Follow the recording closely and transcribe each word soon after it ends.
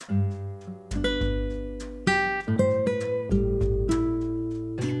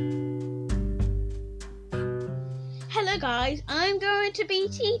guys, I'm going to be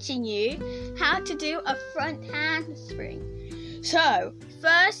teaching you how to do a front handspring. So,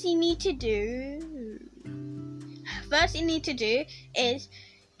 first you need to do is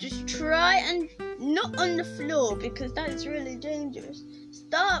just try and not on the floor because that is really dangerous.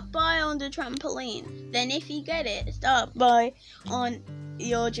 Start by on the trampoline. Then if you get it, start by on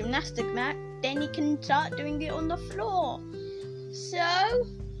your gymnastic mat. Then you can start doing it on the floor.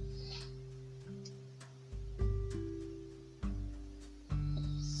 So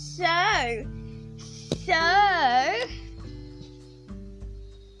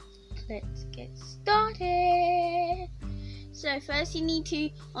let's get started. So first you need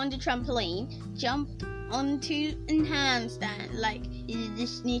to, on the trampoline, jump onto a handstand. Like, you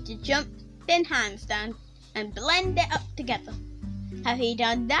just need to jump, then handstand, and blend it up together. Have you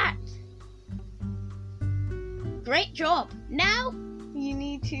done that? Great job. Now you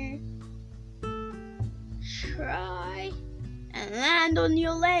need to try and land on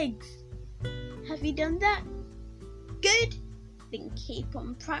your legs. Have you done that? Good. Then keep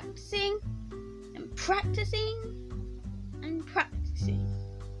on practicing and practicing and practicing.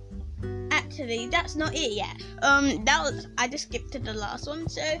 Actually, that's not it yet. I just skipped to the last one.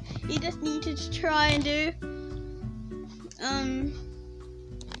 So you just need to try and do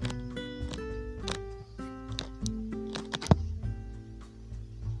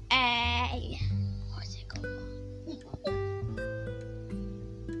what's it called?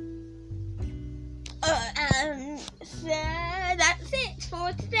 So that's it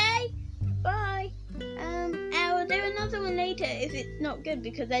for today. Bye. I will do another one later if it's not good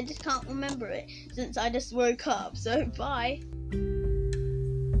because I just can't remember it since I just woke up. So bye.